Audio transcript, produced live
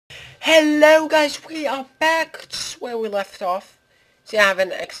Hello guys, we are back just where we left off. See, I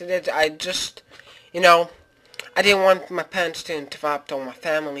haven't exited. I just, I didn't want my parents to interrupt all my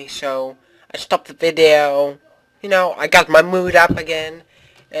family, so I stopped the video. I got my mood up again.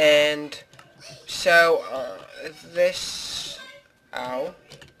 And so, ow,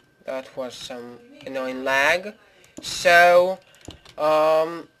 that was some annoying lag. So,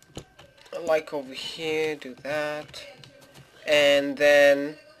 like over here, do that. And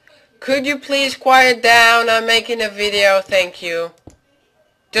then, could you please quiet down? I'm making a video, thank you.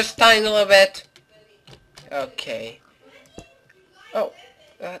 Just tiny little bit. Okay. Oh,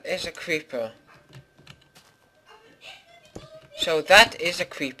 that is a creeper. So that is a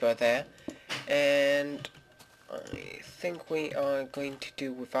creeper there. And I think we are going to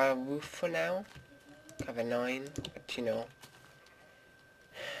do without a roof for now. Have a 9, but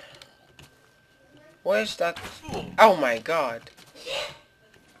Where's that? Oh my god.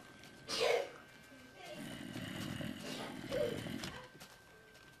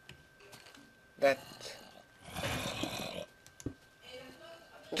 That...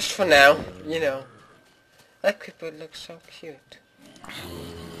 Just for now, That creeper looks so cute.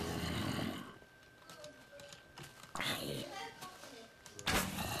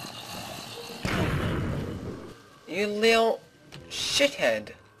 You little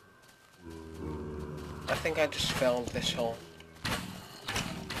shithead. I think I just fell this hole.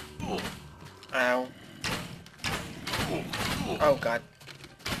 Ow. Oh god.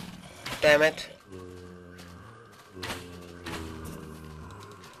 Damn it.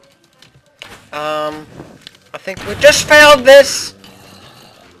 I think we just failed this!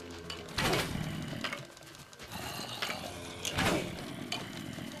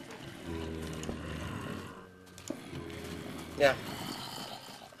 Yeah.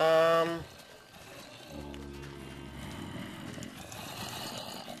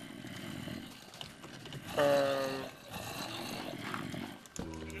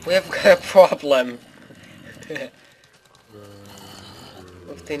 We have got a problem.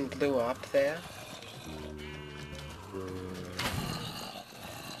 Everything blew up there.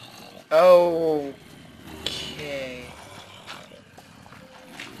 Okay.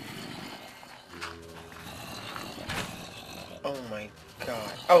 Oh my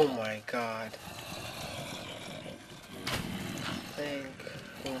god. Oh my god. I think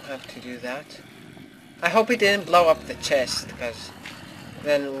we'll have to do that. I hope he didn't blow up the chest, because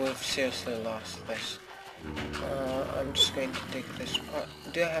then we've seriously lost this. I'm just going to dig this part.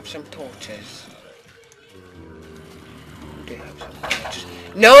 Do I have some torches? Do I have some torches?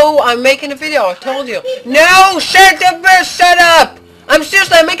 No! I'm making a video, I told you! No! Shut up! I'm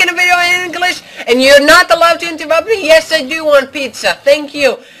making a video in English, and you're not allowed to interrupt me. Yes, I do want pizza. Thank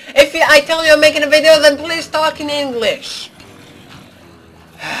you. If I tell you I'm making a video, then please talk in English.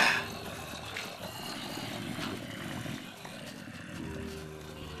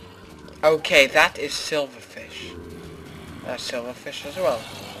 Okay, that is silverfish. That's silverfish as well.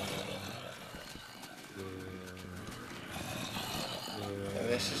 And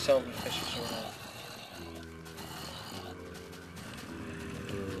this is silverfish as well.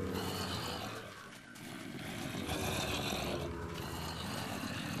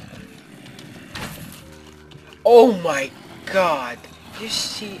 Oh my god! Did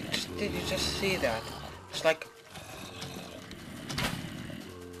you just see that? It's like...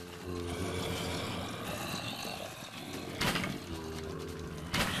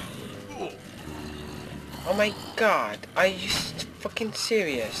 Oh my god, are you fucking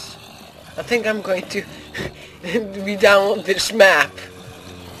serious? I think I'm going to re-download this map.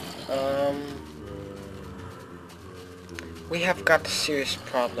 We have got a serious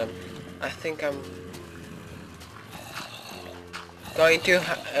problem. I think I'm going to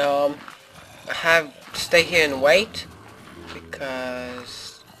stay here and wait,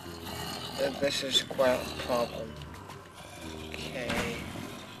 because this is quite a problem. Okay.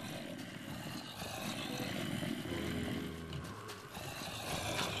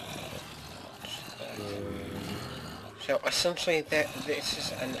 So essentially this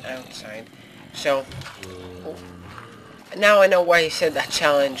is an outside. So now I know why he said that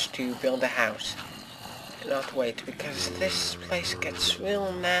challenge to build a house. Not wait, because this place gets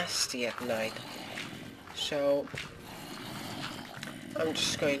real nasty at night. So I'm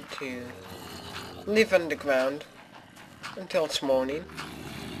just going to live underground until it's morning,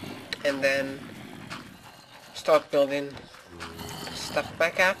 and then start building stuff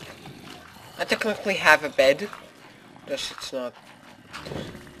back up. I technically have a bed, just it's not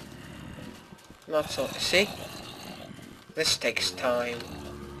so... See? This takes time.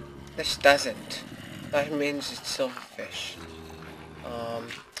 This doesn't. That means it's silverfish.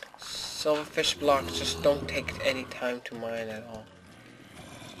 Silverfish blocks just don't take any time to mine at all.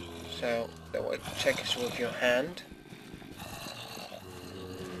 So the way to check is with your hand.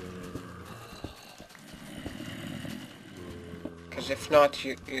 Because if not,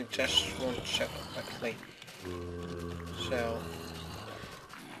 you just won't check correctly. So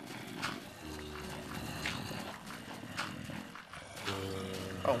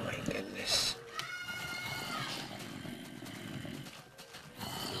oh my goodness.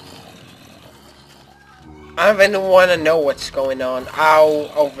 I don't even want to know what's going on. Ow,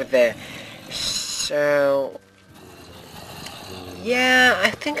 over there. So yeah,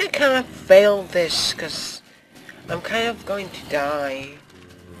 I think I kind of failed this because I'm kind of going to die.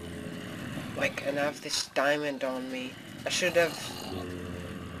 Like, and I have this diamond on me. I should have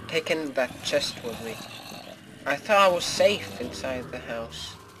taken that chest with me. I thought I was safe inside the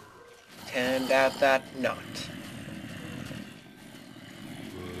house. Turned out that not.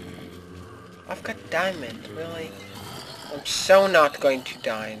 I've got diamond, really? I'm so not going to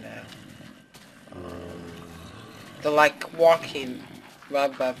die now. They're like walking right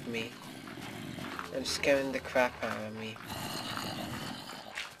above me and scaring the crap out of me.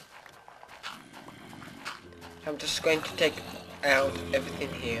 I'm just going to take out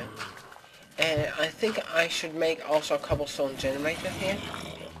everything here. And I think I should make also a cobblestone generator here.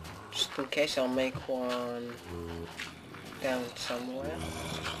 Just in case, I'll make one down somewhere.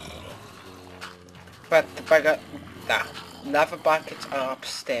 But the lava buckets are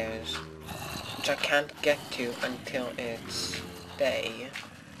upstairs, which I can't get to until it's day.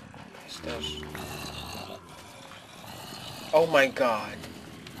 Oh my god.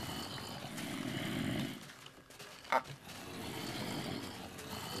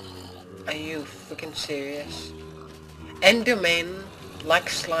 Are you freaking serious? Endermen like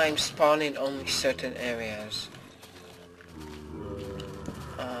slime spawn in only certain areas.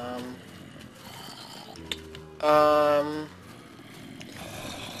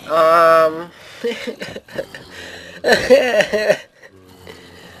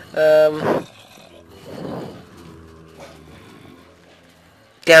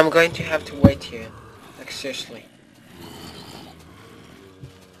 Yeah, I'm going to have to wait here. Like, seriously.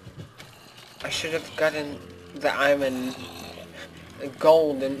 I should have gotten the iron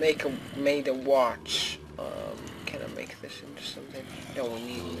gold and made a watch. Can I make this into something? No, we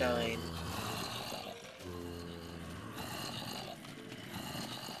need 9.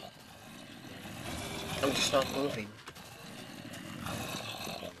 I'm just not moving.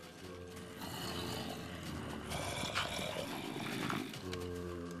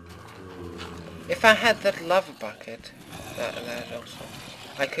 If I had that lava bucket, that also,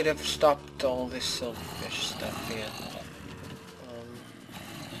 I could have stopped all this silverfish stuff here.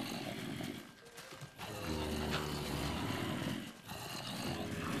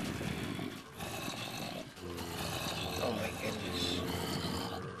 Oh my goodness.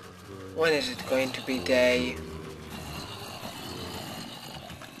 When is it going to be day?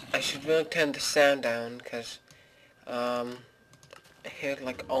 I should really turn the sound down, because I hear it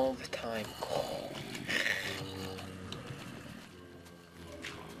like all the time.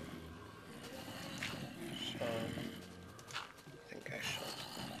 So, I think I should.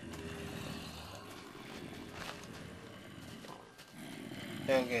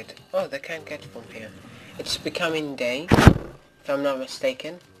 No good. Oh, they can't get from here. It's becoming day, if I'm not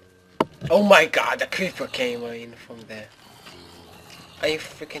mistaken. Oh my god, a creeper came in from there. Are you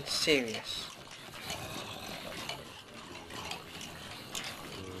freaking serious?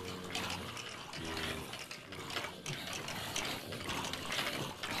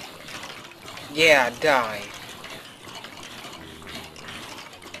 Yeah, die.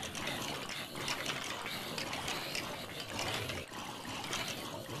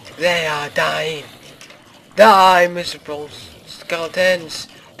 They are dying. Die, miserable skeletons.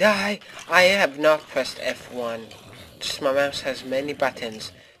 Die. I have not pressed F1. Just my mouse has many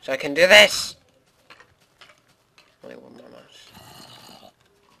buttons, so I can do this. Only one more mouse.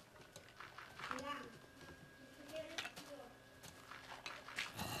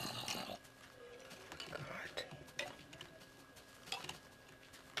 God.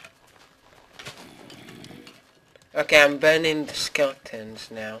 Okay, I'm burning the skeletons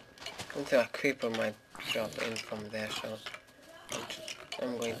now. Until a creeper might drop in from there, so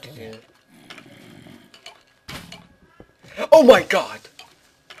I'm going to do. Oh my god!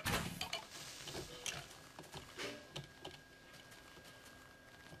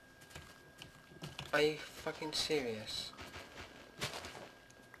 Are you fucking serious?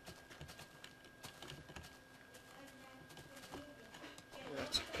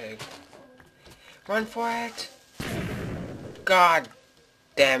 That's a pig. Run for it! God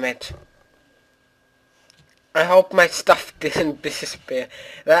damn it. I hope my stuff didn't disappear.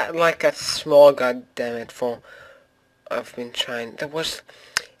 That like a small goddammit for I've been trying. There was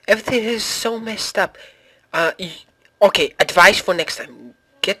everything is so messed up. Okay, advice for next time.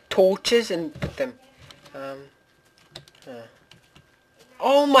 Get torches and put them. Um.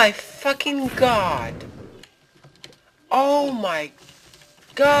 Oh my fucking god. Oh my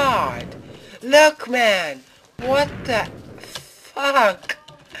god. Look, man. What the fuck?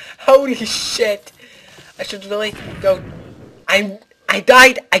 Holy shit. I should really go. I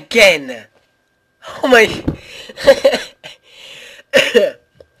died again. Oh my.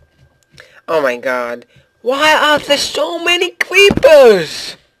 Oh my god. Why are there so many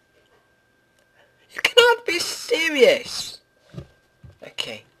creepers? You cannot be serious.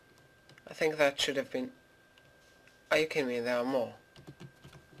 Okay. I think that should have been... Are you kidding me? There are more.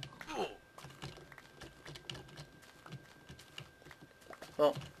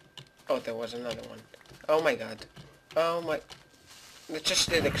 Well... Oh, there was another one. Oh my god. Oh my... It just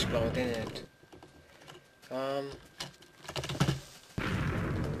did explode, didn't it?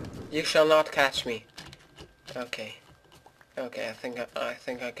 You shall not catch me. Okay. Okay, I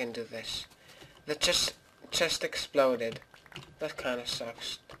think I can do this. That just exploded. That kinda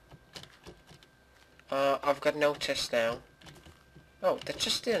sucks. I've got no chest now. Oh, that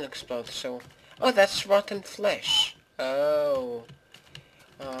just didn't explode, so... Oh, that's rotten flesh. Oh.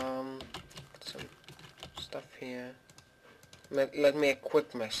 Some stuff here. Let me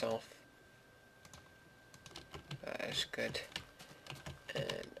equip myself. That is good.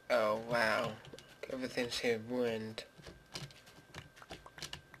 And, oh, wow. Everything's here ruined.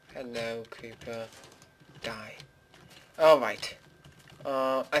 Hello, creeper. Die. Alright.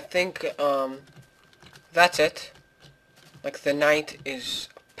 I think, that's it. Like, the night is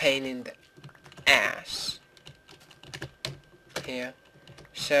a pain in the ass. Here.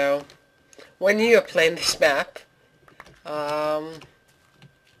 So, when you are playing this map,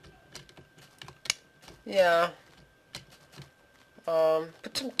 yeah,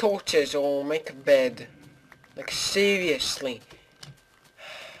 put some torches or make a bed. Like, seriously.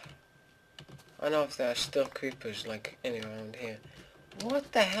 I don't know if there are still creepers, like, anywhere around here.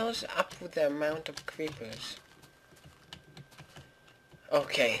 What the hell's up with the amount of creepers?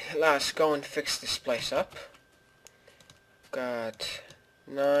 Okay, let's go and fix this place up. Got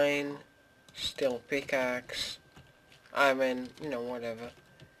 9 steel pickaxe. I mean, you know, whatever.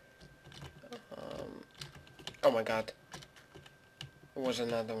 Oh my god. There was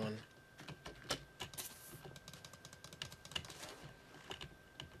another one.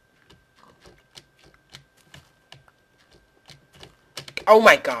 Oh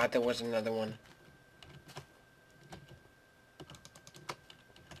my god, there was another one.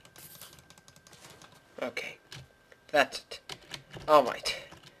 Okay. That's it. Alright.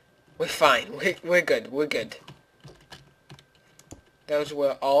 We're fine. We're good. We're good. Those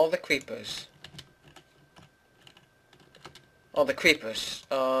were all the creepers. All the creepers.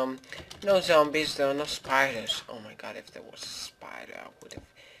 No zombies, there are no spiders. Oh my god, if there was a spider, I would have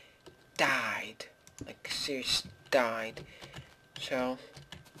died. Like, seriously died. So,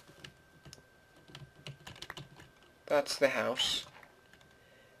 that's the house.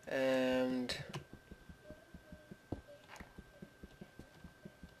 And...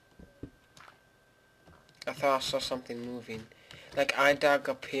 I thought I saw something moving. Like, I dug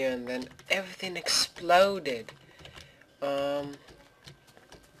up here and then everything exploded.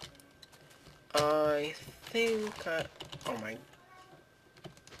 I think I... Oh my...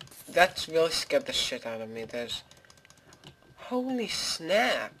 That's really scared the shit out of me. There's... Holy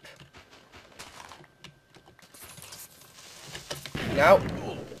snap! No!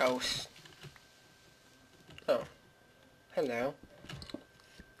 Oh. Oh. Hello.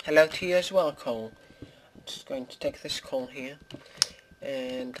 Hello to you as well, Cole. I'm just going to take this coal here.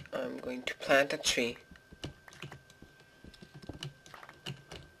 And I'm going to plant a tree.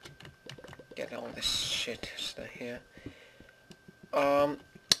 Get all this shit stuff here.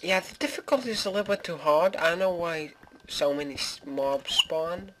 Yeah, the difficulty is a little bit too hard. I don't know why so many mobs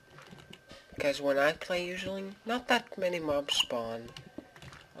spawn. Because when I play usually, not that many mobs spawn.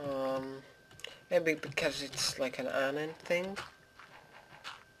 Maybe because it's like an island thing.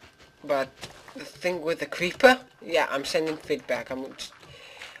 But the thing with the creeper, yeah, I'm sending feedback.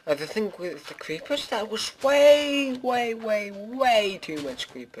 The thing with the creepers, that was way too much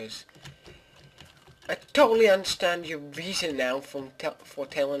creepers. I totally understand your reason now for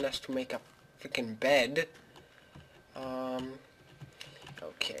telling us to make a freaking bed.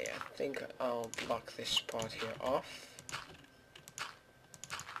 Okay, I think I'll block this part here off.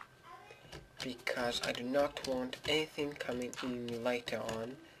 Because I do not want anything coming in later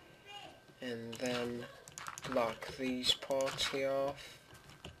on. And then block these parts here off.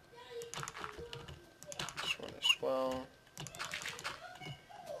 This one as well.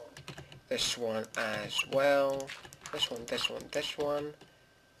 This one as well. This one, this one, this one.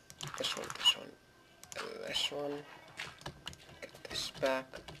 This one, this one, this one. Get this back.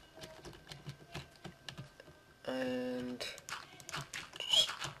 And just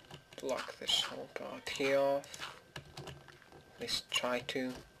block this whole part here off. At least try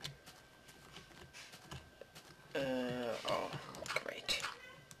to. Oh, great.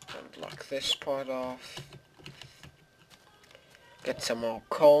 And block this part off. Get some more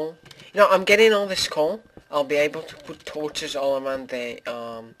coal. You know, I'm getting all this coal. I'll be able to put torches all around the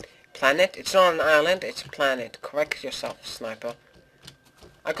planet. It's not an island, it's a planet. Correct yourself, Sniper.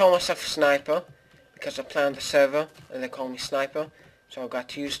 I call myself Sniper because I planned the server and they call me Sniper. So I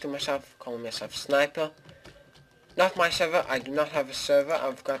got used to myself calling myself Sniper. Not my server, I do not have a server.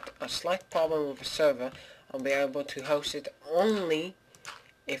 I've got a slight problem with a server. I'll be able to host it only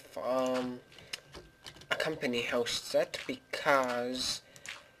if a company hosts it, because,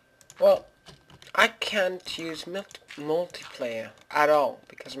 well, I can't use multiplayer at all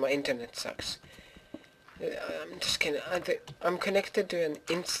because my internet sucks. I'm just kidding. I'm connected to an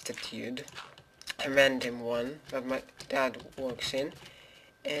institute, a random one that my dad works in,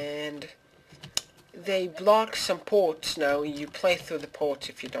 and they block some ports now. You play through the ports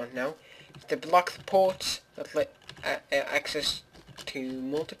if you don't know. They block the ports that let access to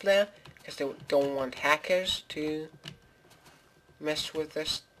multiplayer because they don't want hackers to mess with their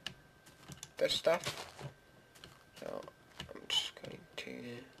stuff. So I'm just going to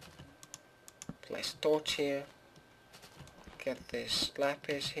place a torch here. Get this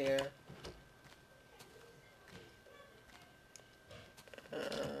lapis here.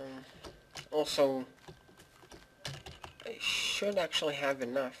 Also, I should actually have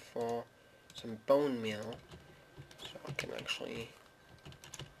enough for some bone meal, so I can actually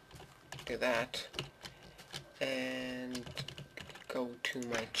do that and go to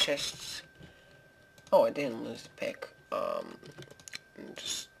my chests. Oh, I didn't lose the pick.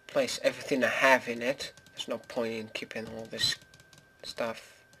 Just place everything I have in it. There's no point in keeping all this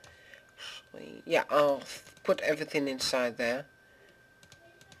stuff. Actually, yeah, I'll put everything inside there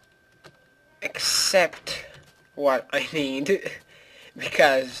except what I need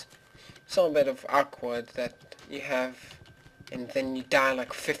because it's a bit of awkward that you have and then you die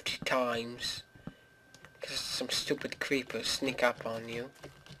like 50 times because some stupid creepers sneak up on you.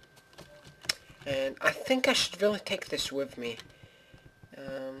 And I think I should really take this with me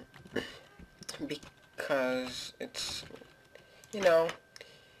because it's, you know,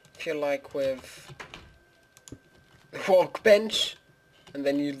 if you're like with the workbench and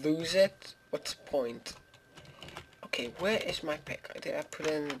then you lose it, what's the point? Okay, where is my pick? Did I put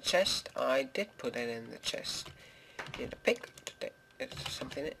it in the chest? I did put it in the chest. Need a pick? Is there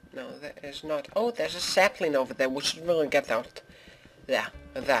something in it? No, there is not. Oh, there's a sapling over there. We should really get out. Yeah,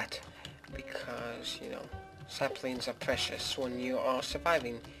 that. Because, you know, saplings are precious when you are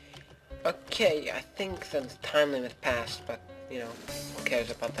surviving. Okay, I think the time limit passed, but, you know, who cares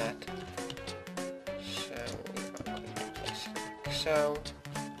about that? So, we are going to place it like so.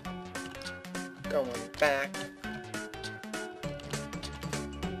 Going back.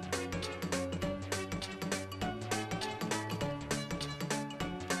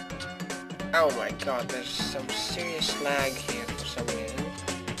 Oh my god, there's some serious lag here for some reason.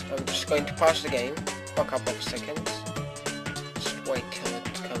 I'm just going to pause the game for a couple of seconds. Just wait till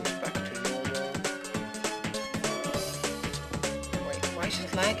it comes back to normal. Wait, why is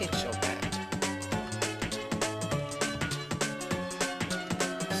it lagging so bad?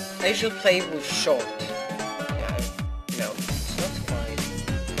 I usually play with short. Yeah, no, it's not fine.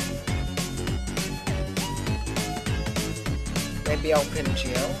 Maybe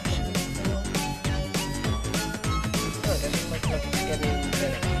OpenGL.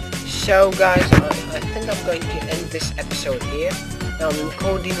 So guys, I think I'm going to end this episode here. Now I'm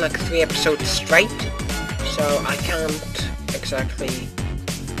recording like 3 episodes straight, so I can't exactly,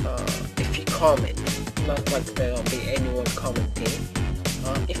 if you comment, not like there'll be anyone commenting,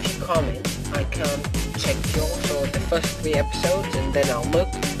 if you comment, I can check yours or the first 3 episodes and then I'll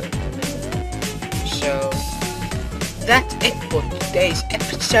look. So, that's it for today's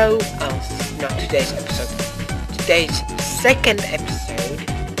episode, not today's episode, today's second episode.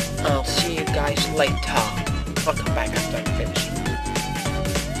 I'll see you guys later. I'll come back after I'm finished.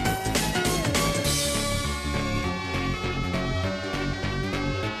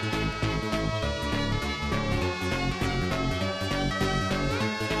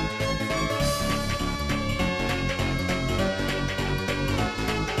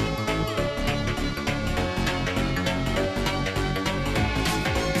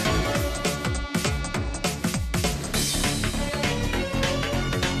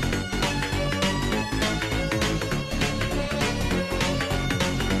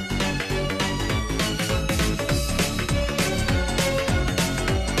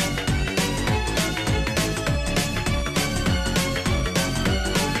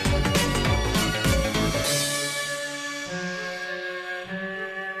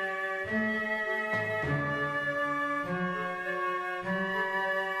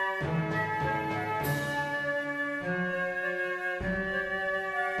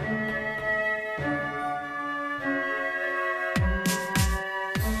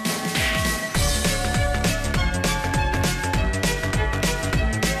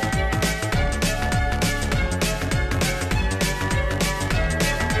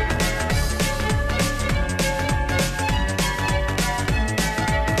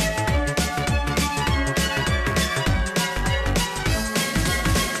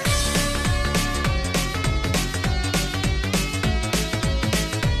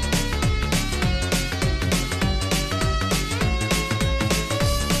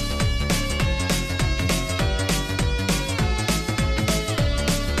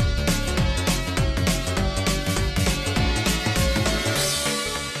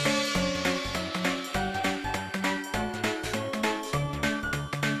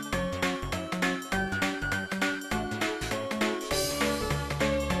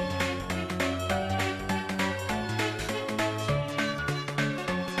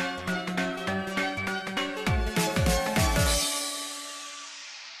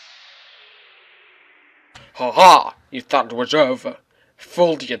 Ha ha! You thought it was over.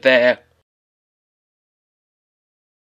 Fooled you there.